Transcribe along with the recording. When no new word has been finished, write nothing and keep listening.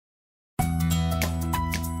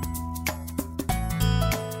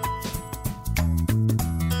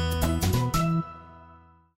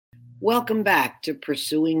Welcome back to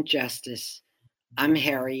Pursuing Justice. I'm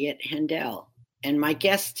Harriet Hendel, and my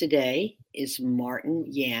guest today is Martin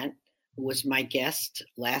Yant, who was my guest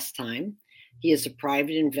last time. He is a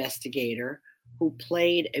private investigator who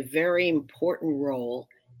played a very important role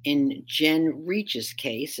in Jen Reach's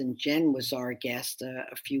case, and Jen was our guest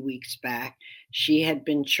a few weeks back. She had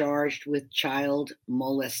been charged with child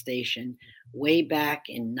molestation way back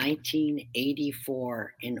in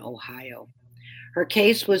 1984 in Ohio. Her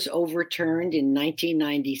case was overturned in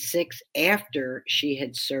 1996 after she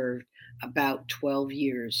had served about 12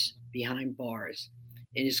 years behind bars.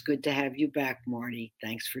 It is good to have you back, Marty.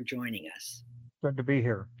 Thanks for joining us. Good to be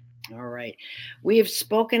here. All right. We have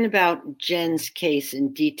spoken about Jen's case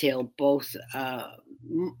in detail, both,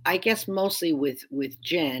 I guess, mostly with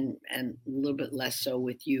Jen and a little bit less so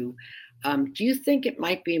with you. Do you think it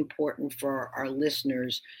might be important for our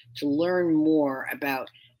listeners to learn more about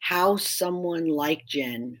how someone like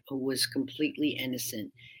Jen, who was completely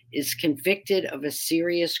innocent, is convicted of a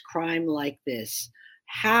serious crime like this?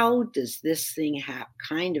 How does this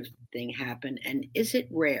kind of thing happen, and is it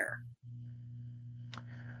rare?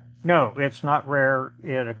 No, it's not rare.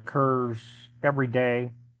 It occurs every day.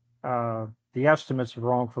 The estimates of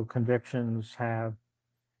wrongful convictions have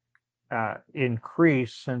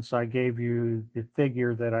increased since I gave you the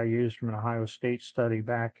figure that I used from an Ohio State study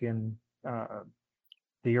back in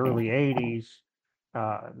the early 80s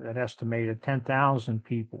that estimated 10,000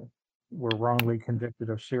 people were wrongly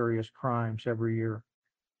convicted of serious crimes every year.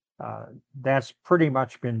 That's pretty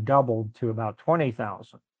much been doubled to about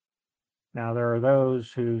 20,000. Now, there are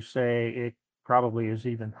those who say it probably is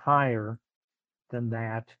even higher than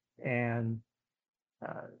that, and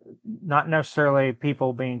not necessarily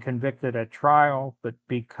people being convicted at trial, but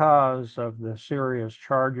because of the serious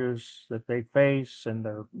charges that they face and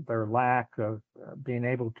their lack of being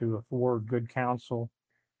able to afford good counsel,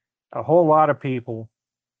 a whole lot of people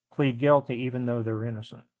plead guilty even though they're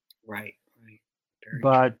innocent. Right. Very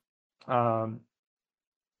But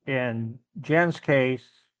in Jen's case,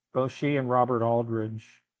 both she and Robert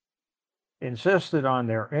Aldridge insisted on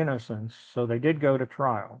their innocence, so they did go to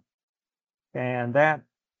trial. And that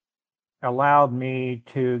allowed me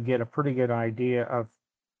to get a pretty good idea of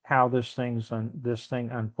how this thing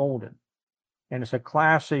unfolded. And it's a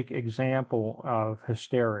classic example of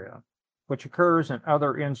hysteria, which occurs in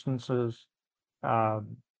other instances. I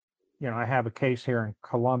have a case here in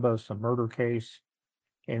Columbus, a murder case,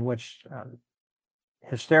 in which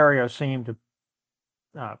hysteria seemed to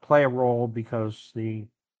play a role because there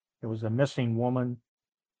was a missing woman,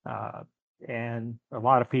 and a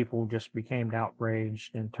lot of people just became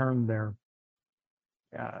outraged and turned their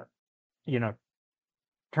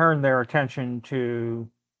attention to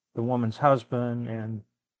the woman's husband, and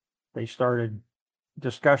they started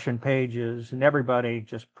discussion pages, and everybody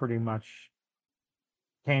just pretty much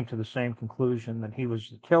came to the same conclusion that he was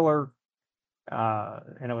the killer.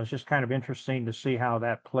 And it was just kind of interesting to see how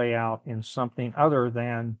that play out in something other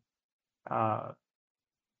than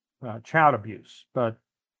child abuse. But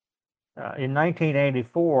in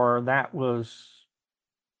 1984, that was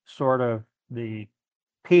sort of the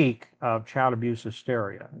peak of child abuse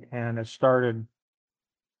hysteria. And it started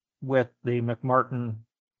with the McMartin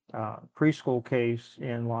preschool case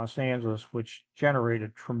in Los Angeles, which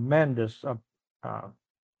generated tremendous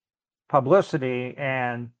publicity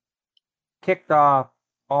and kicked off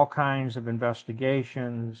all kinds of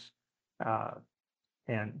investigations,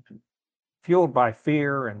 and fueled by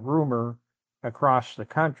fear and rumor across the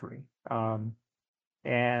country.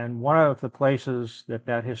 And one of the places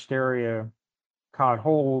that hysteria caught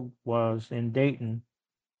hold was in Dayton,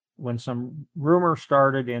 when some rumor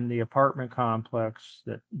started in the apartment complex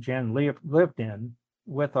that Jen lived in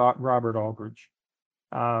with Robert Aldridge.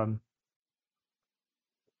 That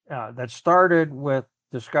started with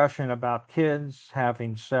discussion about kids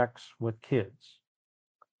having sex with kids.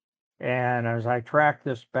 And as I tracked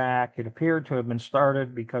this back, it appeared to have been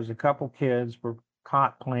started because a couple kids were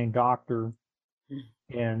caught playing doctor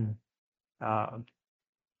in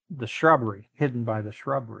the shrubbery, hidden by the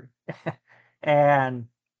shrubbery.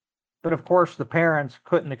 But of course, the parents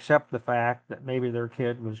couldn't accept the fact that maybe their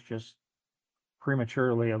kid was just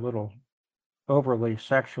prematurely a little overly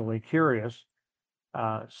sexually curious.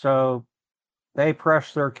 So they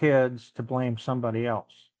pressed their kids to blame somebody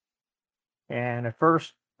else. And at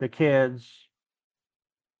first, the kids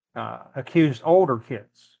accused older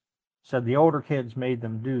kids, said the older kids made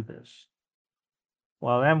them do this.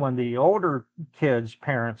 Well, then when the older kids'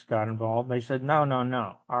 parents got involved, they said,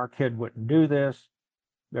 no, our kid wouldn't do this.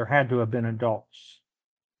 There had to have been adults.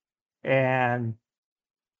 And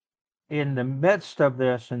in the midst of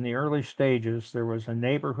this, in the early stages, there was a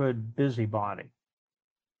neighborhood busybody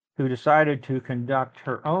who decided to conduct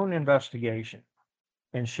her own investigation.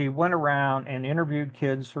 And she went around and interviewed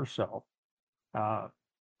kids herself, uh,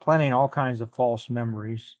 planting all kinds of false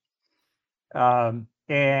memories. And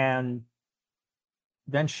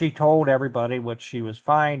then she told everybody what she was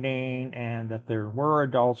finding and that there were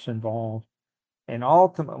adults involved. And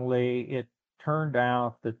ultimately, it turned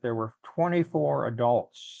out that there were 24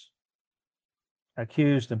 adults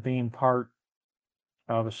accused of being part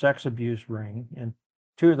of a sex abuse ring. And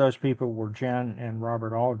two of those people were Jen and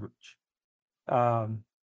Robert Aldrich. Um,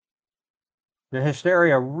 the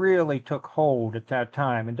hysteria really took hold at that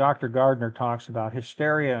time. And Dr. Gardner talks about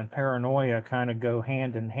hysteria and paranoia kind of go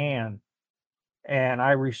hand in hand. And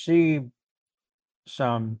I received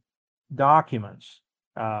some documents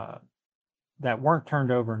that weren't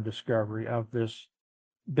turned over in discovery of this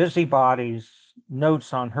busybody's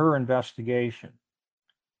notes on her investigation.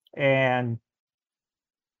 And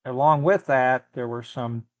along with that, there were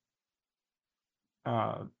some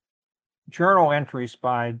journal entries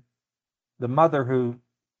by the mother who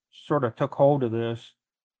sort of took hold of this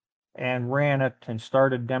and ran it and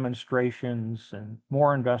started demonstrations and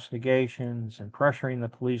more investigations and pressuring the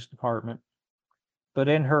police department. But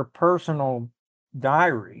in her personal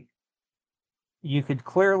diary, you could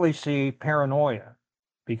clearly see paranoia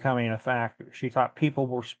becoming a factor. She thought people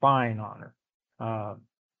were spying on her.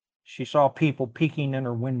 She saw people peeking in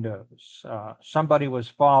her windows. Somebody was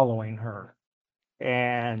following her.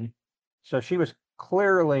 And so she was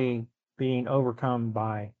clearly being overcome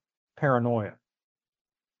by paranoia.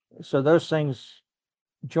 So those things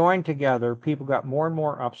joined together, people got more and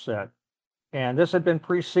more upset. And this had been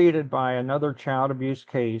preceded by another child abuse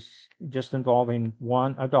case just involving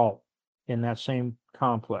one adult in that same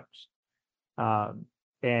complex.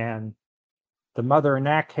 And the mother in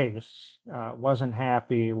that case wasn't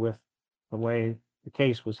happy with the way the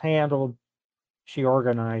case was handled. She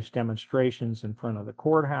organized demonstrations in front of the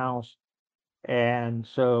courthouse. And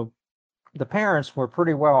so the parents were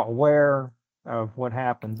pretty well aware of what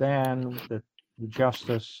happened then, that the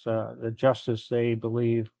justice they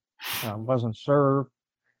believe wasn't served.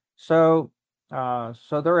 So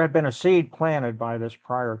there had been a seed planted by this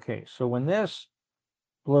prior case. So when this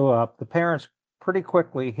blew up, the parents pretty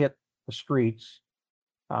quickly hit the streets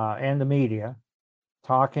and the media,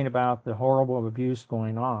 talking about the horrible abuse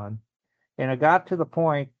going on. And it got to the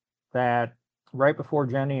point that right before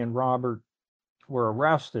Jenny and Robert were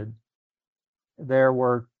arrested, there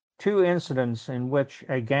were two incidents in which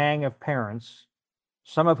a gang of parents,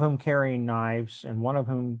 some of whom carrying knives and one of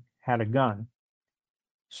whom had a gun,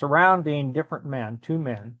 surrounding different men, two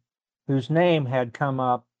men, whose name had come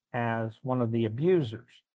up as one of the abusers.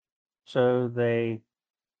 So they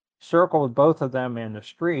circled both of them in the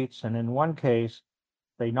streets, and in one case,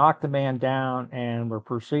 they knocked the man down and were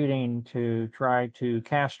proceeding to try to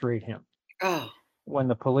castrate him when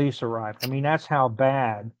the police arrived. I mean, that's how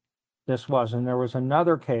bad this was. And there was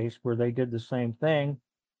another case where they did the same thing.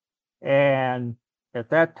 And at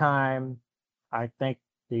that time, I think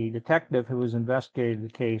the detective who was investigating the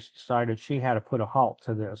case decided she had to put a halt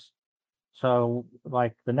to this. So,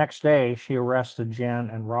 like the next day, she arrested Jen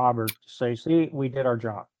and Robert to say, see, we did our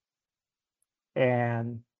job.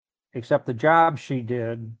 And except the job she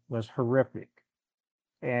did was horrific.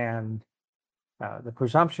 And the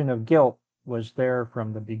presumption of guilt was there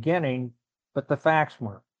from the beginning, but the facts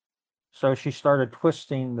weren't. So she started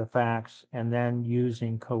twisting the facts and then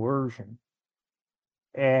using coercion.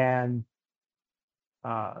 And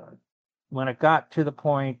when it got to the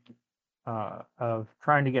point of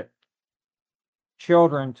trying to get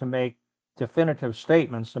children to make definitive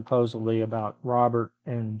statements, supposedly, about Robert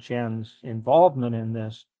and Jen's involvement in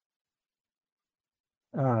this,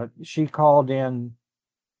 she called in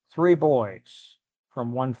three boys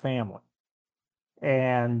from one family.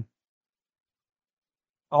 And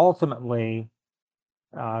ultimately,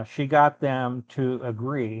 she got them to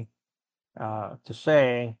agree to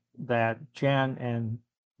say that Jen and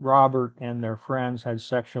Robert and their friends had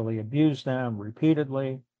sexually abused them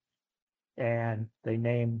repeatedly. And they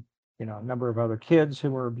named, a number of other kids who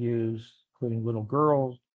were abused, including little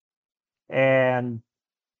girls.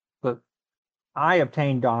 But I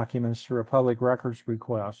obtained documents through a public records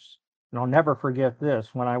request. And I'll never forget this.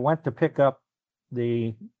 When I went to pick up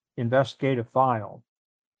the investigative file,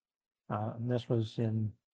 this was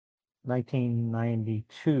in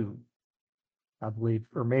 1992, I believe,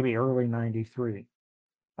 or maybe early 93.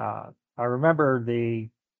 I remember the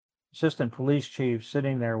assistant police chief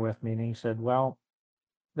sitting there with me, and he said, well,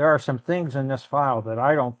 there are some things in this file that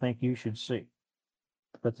I don't think you should see.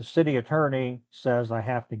 but the city attorney says I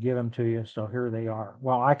have to give them to you, so here they are.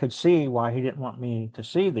 Well, I could see why he didn't want me to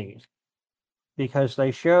see these, because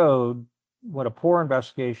they showed what a poor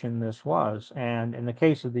investigation this was. And in the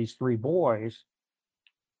case of these three boys,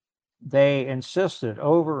 they insisted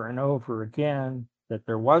over and over again that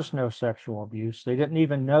there was no sexual abuse. They didn't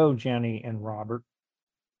even know Jenny and Robert.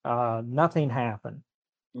 Nothing happened.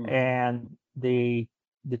 And the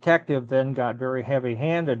detective then got very heavy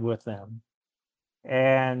handed with them.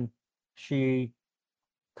 And she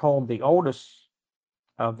told the oldest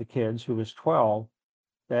of the kids, who was 12,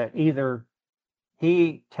 that either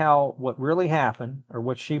he tell what really happened or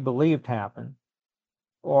what she believed happened,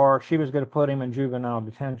 or she was going to put him in juvenile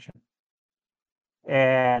detention.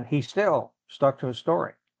 And he still stuck to his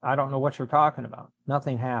story. I don't know what you're talking about.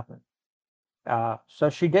 Nothing happened. So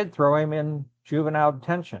she did throw him in juvenile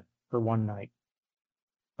detention for one night.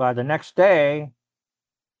 By the next day,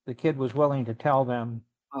 the kid was willing to tell them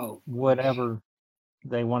whatever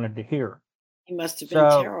they wanted to hear. He must have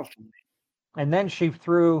been terrified. And then she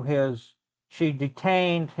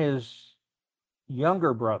detained his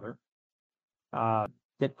younger brother,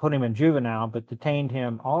 that put him in juvenile, but detained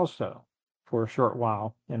him also for a short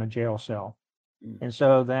while in a jail cell. And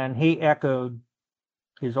so then he echoed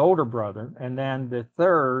his older brother, and then the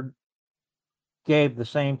third gave the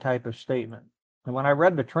same type of statement. And when I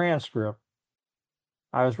read the transcript,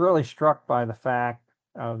 I was really struck by the fact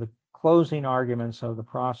of the closing arguments of the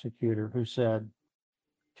prosecutor, who said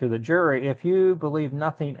to the jury, if you believe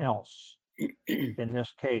nothing else in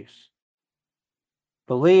this case,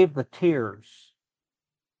 believe the tears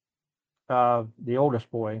of the oldest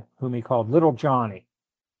boy, whom he called Little Johnny.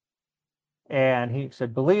 And he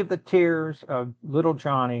said, believe the tears of little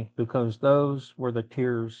Johnny, because those were the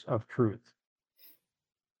tears of truth.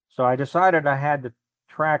 So I decided I had to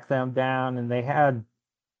track them down, and they had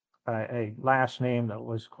a last name that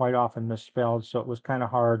was quite often misspelled, so it was kind of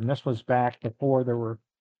hard. And this was back before there were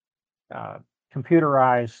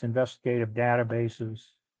computerized investigative databases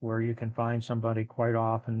where you can find somebody quite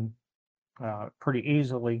often pretty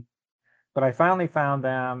easily. But I finally found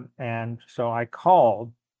them, and so I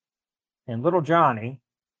called, and little Johnny,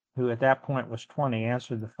 who at that point was 20,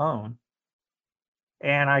 answered the phone.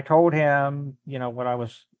 And I told him, what I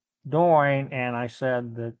was doing, and I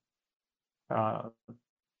said that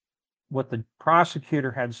what the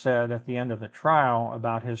prosecutor had said at the end of the trial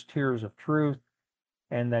about his tears of truth,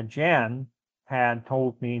 and that Jen had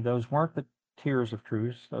told me those weren't the tears of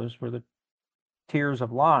truth, those were the tears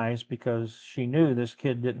of lies, because she knew this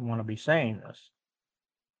kid didn't want to be saying this.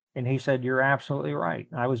 And he said, you're absolutely right.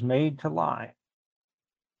 I was made to lie.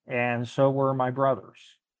 And so were my brothers.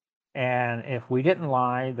 And if we didn't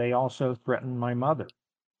lie, they also threatened my mother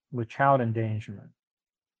with child endangerment.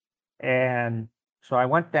 And so I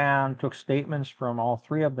went down, took statements from all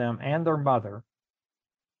three of them and their mother,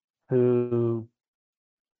 who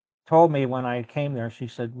told me when I came there, she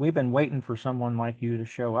said, we've been waiting for someone like you to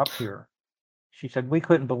show up here. She said, we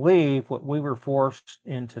couldn't believe what we were forced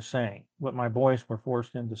into saying, what my boys were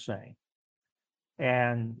forced into saying.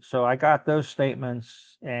 And so I got those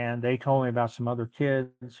statements, and they told me about some other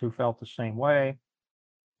kids who felt the same way.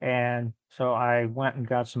 And so I went and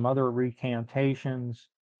got some other recantations,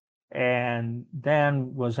 and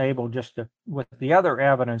then was able just to, with the other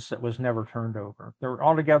evidence that was never turned over. There were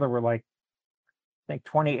altogether were like, I think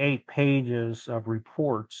 28 pages of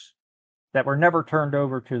reports that were never turned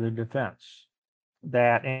over to the defense,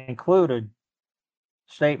 that included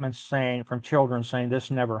statements saying from children saying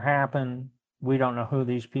this never happened, we don't know who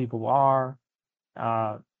these people are.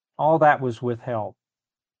 All that was withheld.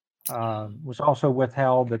 Was also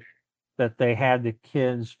withheld that they had the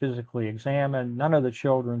kids physically examined. None of the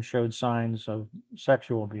children showed signs of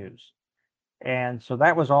sexual abuse. And so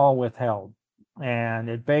that was all withheld. And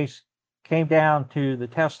it came down to the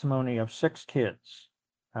testimony of 6 kids,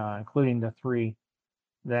 including the 3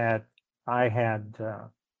 that I had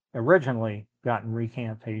originally gotten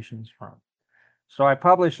recantations from. So I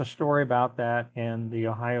published a story about that in the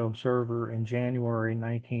Ohio Observer in January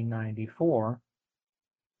 1994.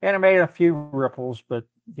 And it made a few ripples, but,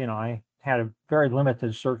 I had a very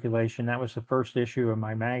limited circulation. That was the first issue of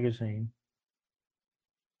my magazine.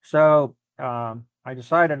 So I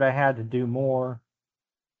decided I had to do more.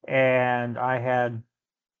 And I had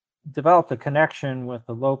developed a connection with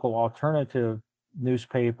the local alternative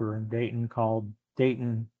newspaper in Dayton called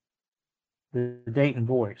the Dayton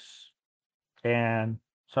Voice. And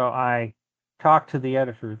so I talked to the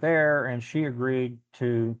editor there, and she agreed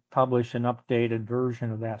to publish an updated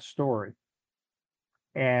version of that story.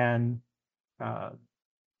 And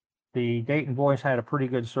the Dayton Voice had a pretty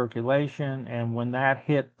good circulation, and when that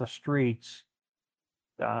hit the streets,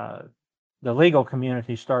 the legal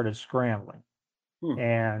community started scrambling. Hmm.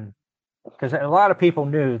 And because a lot of people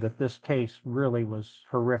knew that this case really was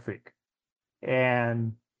horrific.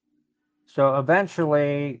 And so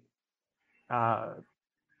eventually,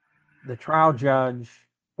 the trial judge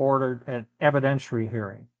ordered an evidentiary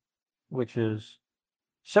hearing, which is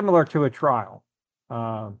similar to a trial,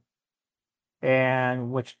 um,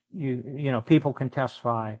 and which people can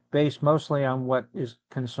testify based mostly on what is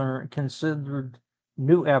considered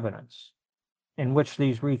new evidence, in which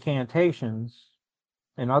these recantations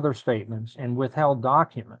and other statements and withheld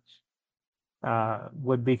documents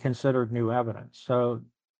would be considered new evidence. So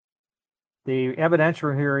the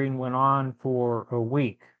evidentiary hearing went on for a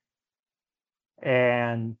week,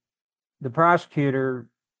 and the prosecutor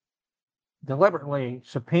deliberately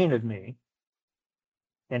subpoenaed me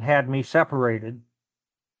and had me separated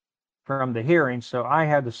from the hearing, so I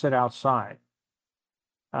had to sit outside.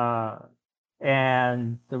 Uh,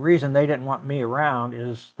 and the reason they didn't want me around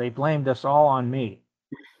is they blamed us all on me.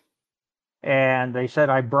 And they said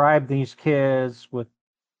I bribed these kids with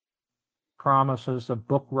promises of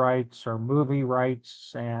book rights or movie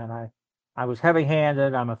rights, and I was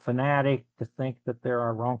heavy-handed. I'm a fanatic to think that there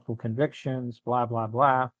are wrongful convictions, blah blah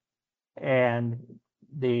blah. And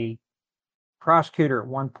the prosecutor at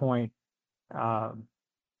one point, um,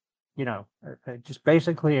 just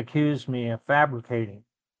basically accused me of fabricating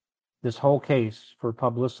this whole case for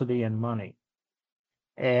publicity and money,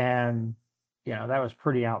 and that was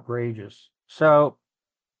pretty outrageous. So,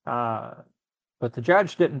 uh, but the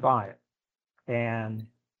judge didn't buy it, and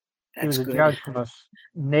he That's was a good. judge from a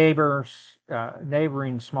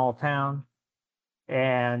neighboring small town,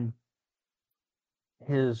 and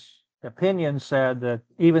his opinion said that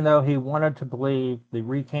even though he wanted to believe the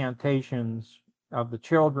recantations of the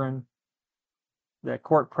children, that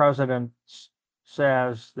court president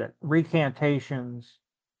says that recantations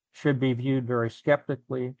should be viewed very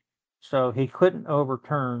skeptically, so he couldn't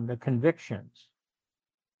overturn the convictions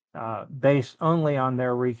based only on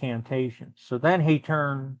their recantations. So then he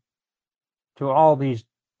turned to all these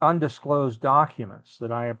undisclosed documents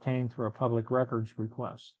that I obtained through a public records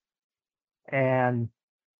request. And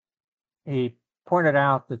he pointed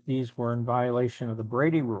out that these were in violation of the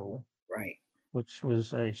Brady Rule, Right. which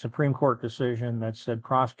was a Supreme Court decision that said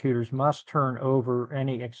prosecutors must turn over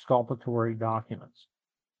any exculpatory documents.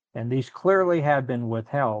 And these clearly had been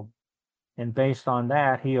withheld. And based on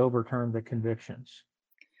that, he overturned the convictions.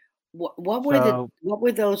 What So,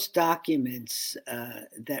 were those documents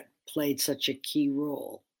that played such a key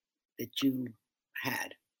role that you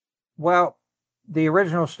had? well, the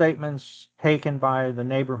original statements taken by the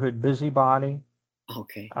neighborhood busybody,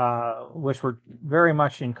 Okay. which were very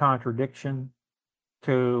much in contradiction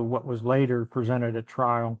to what was later presented at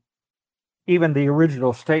trial. Even the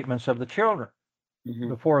original statements of the children Hmm.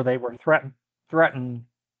 before they were threatened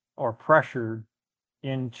or pressured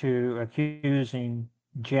into accusing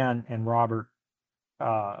Jen and Robert.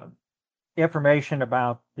 Uh, Information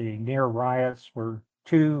about the near riots where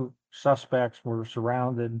two suspects were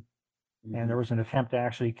surrounded and Hmm. there was an attempt to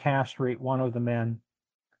actually castrate one of the men.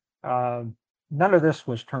 Uh, None of this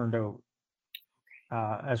was turned over,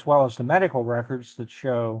 as well as the medical records that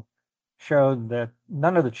showed that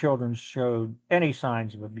none of the children showed any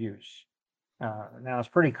signs of abuse. Now, it's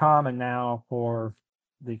pretty common now for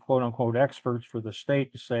the quote unquote experts for the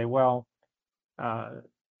state to say, well, uh,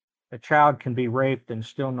 a child can be raped and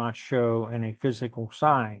still not show any physical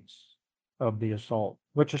signs of the assault,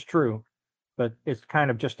 which is true, but it's kind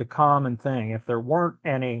of just a common thing. If there wasn't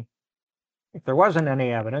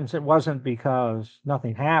any evidence, it wasn't because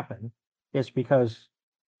nothing happened. It's because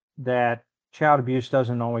that child abuse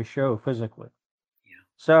doesn't always show physically. Yeah.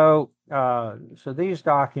 So these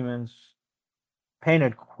documents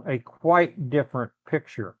painted a quite different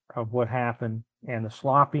picture of what happened and the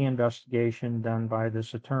sloppy investigation done by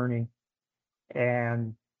this attorney.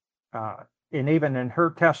 And uh, and even in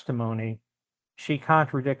her testimony, she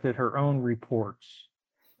contradicted her own reports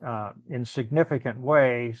in significant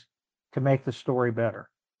ways to make the story better.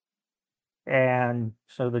 And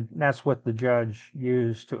so that's what the judge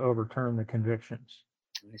used to overturn the convictions.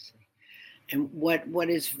 I see. And what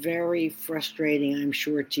is very frustrating, I'm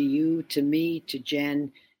sure, to you, to me, to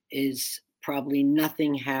Jen, is probably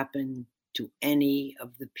nothing happened to any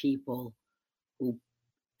of the people who,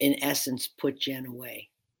 in essence, put Jen away,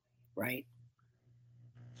 right?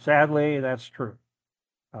 Sadly, that's true.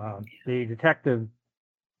 The detective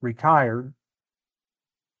retired,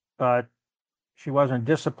 but she wasn't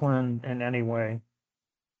disciplined in any way.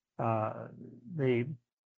 Uh, the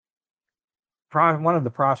One of the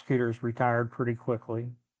prosecutors retired pretty quickly,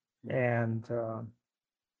 and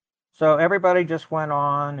So everybody just went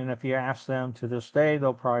on, and if you ask them to this day,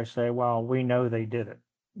 they'll probably say, "Well, we know they did it."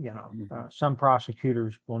 Some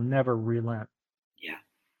prosecutors will never relent, Yeah.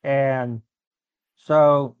 and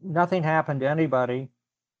so nothing happened to anybody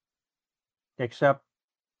except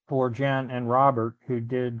for Jen and Robert, who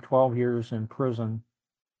did 12 years in prison.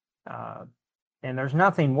 Uh, and there's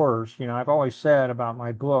nothing worse. I've always said about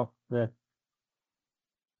my book that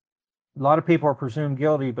a lot of people are presumed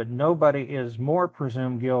guilty, but nobody is more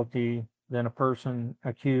presumed guilty than a person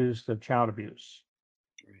accused of child abuse.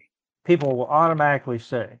 Right. People will automatically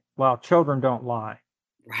say, well, children don't lie.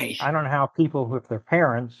 Right. I don't know how people with their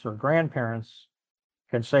parents or grandparents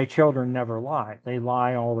can say children never lie. They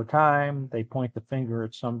lie all the time. They point the finger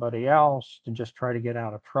at somebody else to just try to get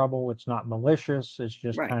out of trouble. It's not malicious. It's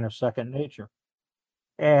just Right. kind of second nature.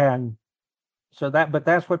 And but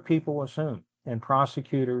that's what people assume. And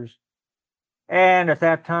prosecutors, and at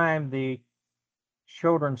that time, the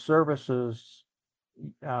children's services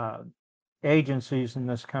uh, agencies in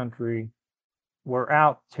this country were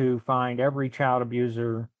out to find every child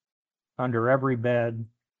abuser under every bed.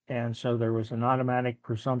 And so there was an automatic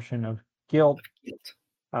presumption of guilt. Guilt.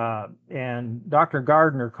 And Dr.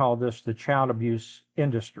 Gardner called this the child abuse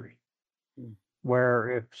industry,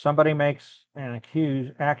 where if somebody makes an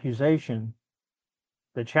accusation,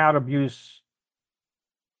 the child abuse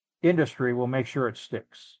industry will make sure it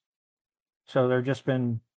sticks. So there have just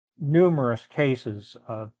been numerous cases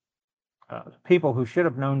of people who should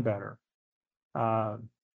have known better,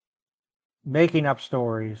 making up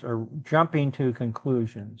stories or jumping to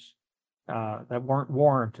conclusions that weren't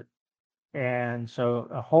warranted. And so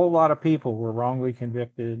a whole lot of people were wrongly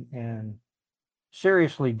convicted and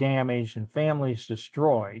seriously damaged and families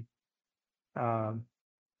destroyed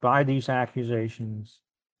by these accusations.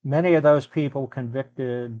 Many of those people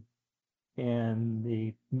convicted in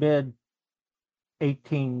the mid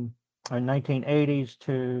 1980s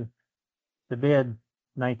to the mid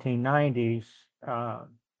 1990s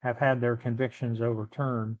have had their convictions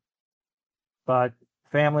overturned. But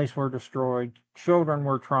families were destroyed, children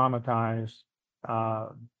were traumatized,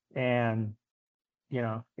 and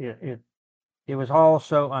it was all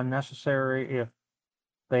so unnecessary if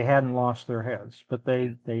they hadn't lost their heads. But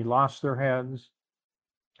they lost their heads,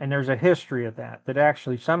 and there's a history of that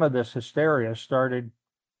actually some of this hysteria started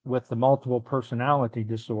with the multiple personality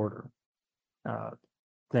disorder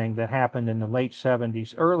thing that happened in the late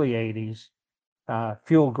 70s, early 80s,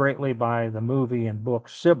 fueled greatly by the movie and book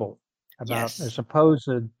Sybil about a supposed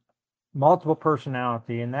multiple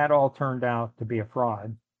personality, and that all turned out to be a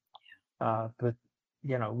fraud. But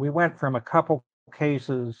we went from a couple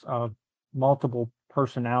cases of multiple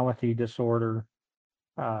personality disorder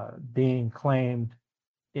being claimed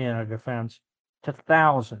in a defense to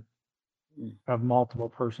thousands of multiple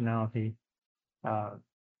personality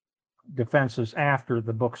defenses after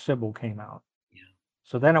the book Sybil came out.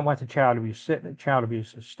 So then it went to child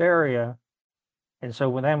abuse hysteria, and so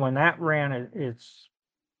when that ran its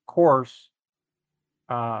course,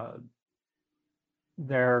 the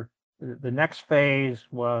next phase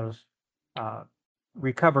was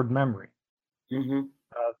recovered memory.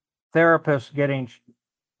 Therapists getting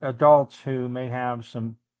adults who may have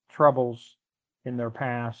some troubles in their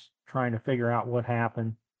past, trying to figure out what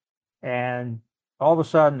happened, and all of a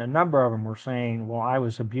sudden, a number of them were saying, "Well, I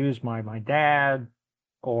was abused by my dad,"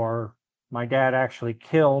 or "My dad actually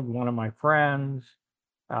killed one of my friends."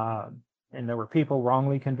 And there were people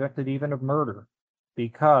wrongly convicted even of murder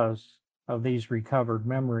because of these recovered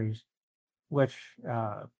memories, which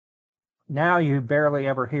now you barely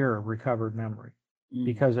ever hear of recovered memory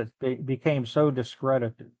because it became so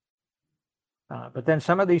discredited. But then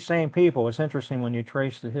some of these same people, it's interesting when you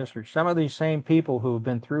trace the history, some of these same people who have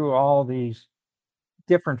been through all these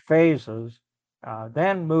different phases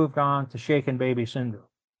then moved on to shaken baby syndrome.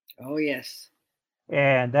 Oh, yes.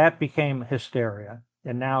 And that became hysteria.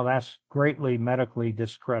 And now that's greatly medically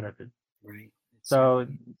discredited. Right. So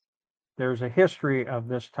there's a history of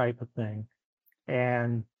this type of thing.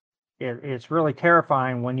 And it's really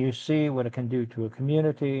terrifying when you see what it can do to a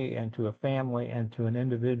community and to a family and to an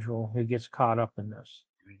individual who gets caught up in this.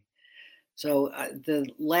 So the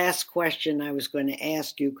last question I was going to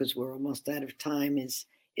ask you, because we're almost out of time, is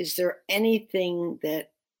there anything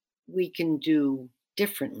that we can do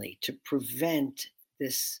differently to prevent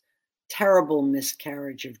this terrible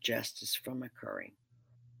miscarriage of justice from occurring?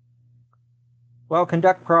 Well,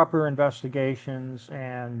 conduct proper investigations,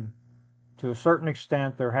 and to a certain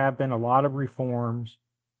extent, there have been a lot of reforms.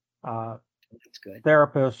 That's good.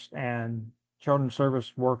 Therapists and children's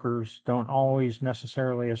service workers don't always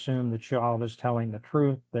necessarily assume the child is telling the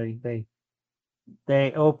truth. They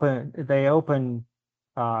open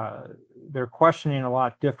They're questioning a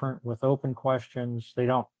lot different with open questions. They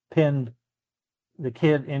don't pin the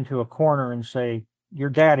kid into a corner and say, your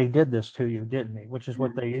daddy did this to you, didn't he? Which is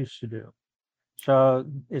what they used to do. So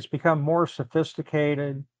it's become more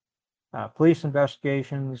sophisticated. Police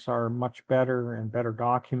investigations are much better and better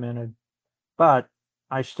documented. But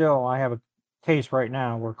I have a case right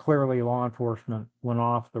now where clearly law enforcement went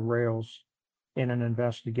off the rails in an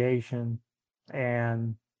investigation.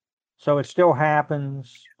 And so it still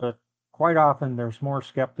happens, but quite often there's more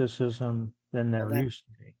skepticism than Well, there used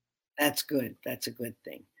to be. that's good. That's a good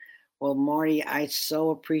thing. Well, Marty, I so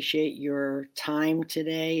appreciate your time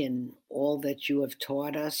today and all that you have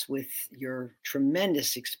taught us with your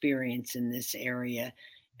tremendous experience in this area.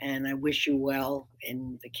 And I wish you well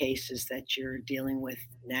in the cases that you're dealing with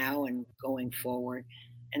now and going forward.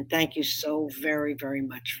 And thank you so very, very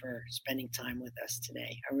much for spending time with us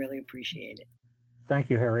today. I really appreciate it. Thank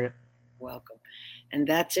you, Harriet. Welcome. And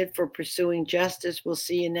that's it for Pursuing Justice. We'll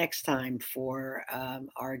see you next time for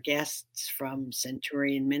our guests from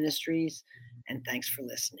Centurion Ministries. And thanks for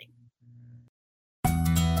listening.